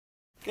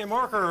Okay,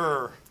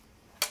 marker.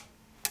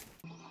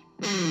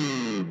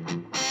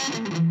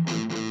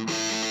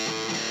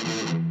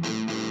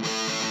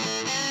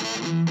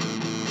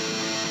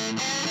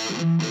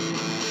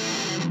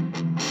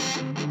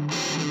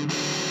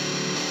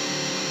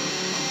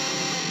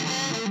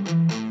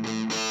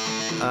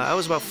 I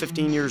was about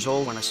 15 years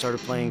old when I started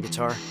playing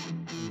guitar,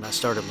 and I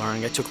started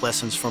learning. I took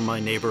lessons from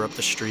my neighbor up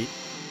the street.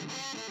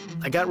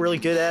 I got really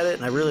good at it,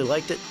 and I really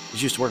liked it. I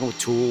was used to working with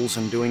tools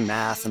and doing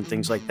math and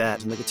things like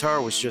that, and the guitar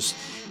was just,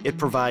 it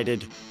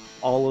provided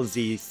all of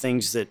the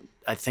things that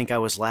I think I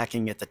was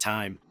lacking at the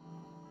time.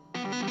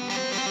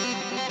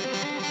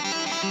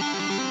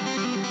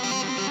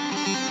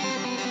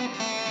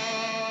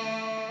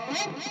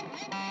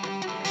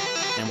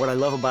 And what I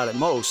love about it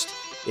most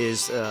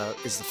is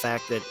the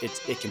fact that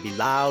it can be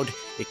loud,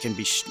 it can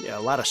be a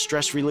lot of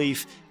stress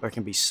relief, or it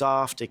can be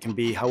soft, it can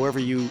be however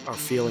you are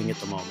feeling at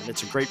the moment.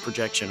 It's a great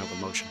projection of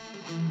emotion.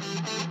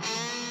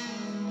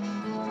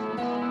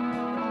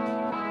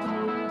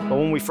 Well,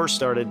 when we first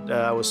started,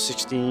 I was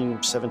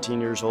 16,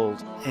 17 years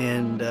old,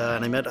 and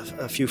I met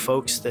a few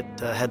folks that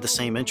had the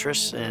same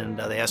interests, and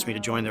they asked me to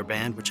join their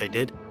band, which I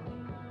did.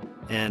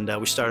 And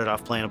we started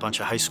off playing a bunch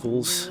of high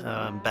schools,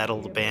 Battle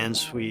of the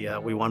Bands. We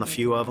won a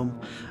few of them.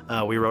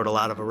 We wrote a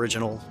lot of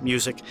original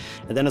music.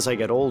 And then as I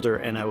got older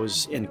and I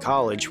was in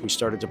college, we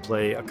started to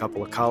play a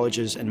couple of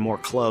colleges and more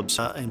clubs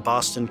in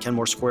Boston,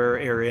 Kenmore Square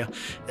area,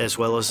 as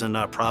well as in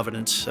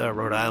Providence,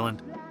 Rhode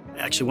Island.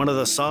 Actually, one of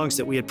the songs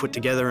that we had put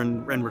together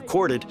and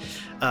recorded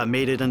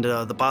made it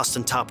into the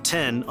Boston Top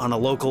 10 on a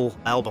local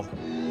album.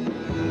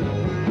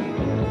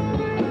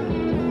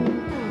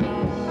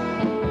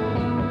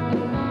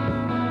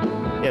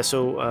 Yeah,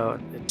 so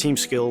team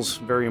skills,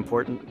 very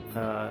important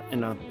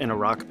in a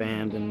rock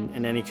band and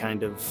in any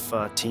kind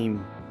of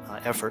team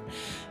effort.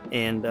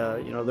 And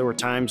you know, there were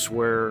times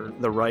where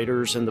the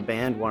writers in the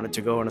band wanted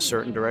to go in a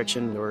certain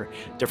direction. There were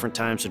different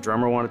times the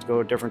drummer wanted to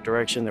go a different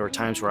direction. There were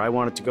times where I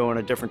wanted to go in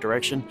a different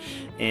direction.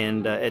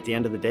 And at the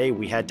end of the day,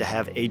 we had to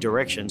have a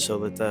direction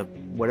so that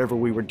whatever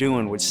we were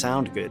doing would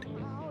sound good.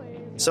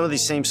 Some of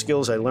these same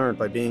skills I learned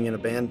by being in a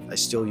band, I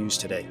still use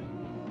today.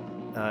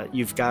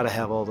 You've got to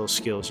have all those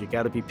skills. You've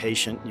got to be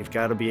patient. You've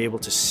got to be able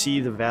to see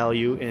the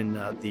value in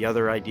the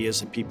other ideas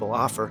that people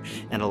offer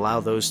and allow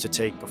those to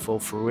take the full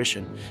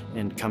fruition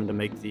and come to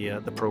make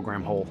the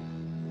program whole.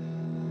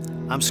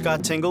 I'm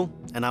Scott Tingle,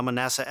 and I'm a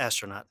NASA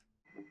astronaut.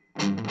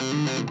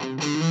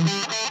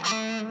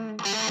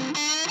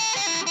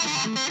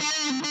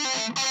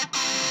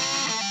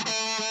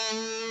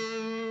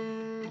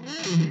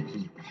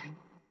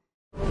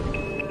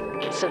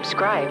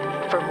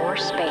 Subscribe for more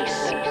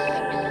space.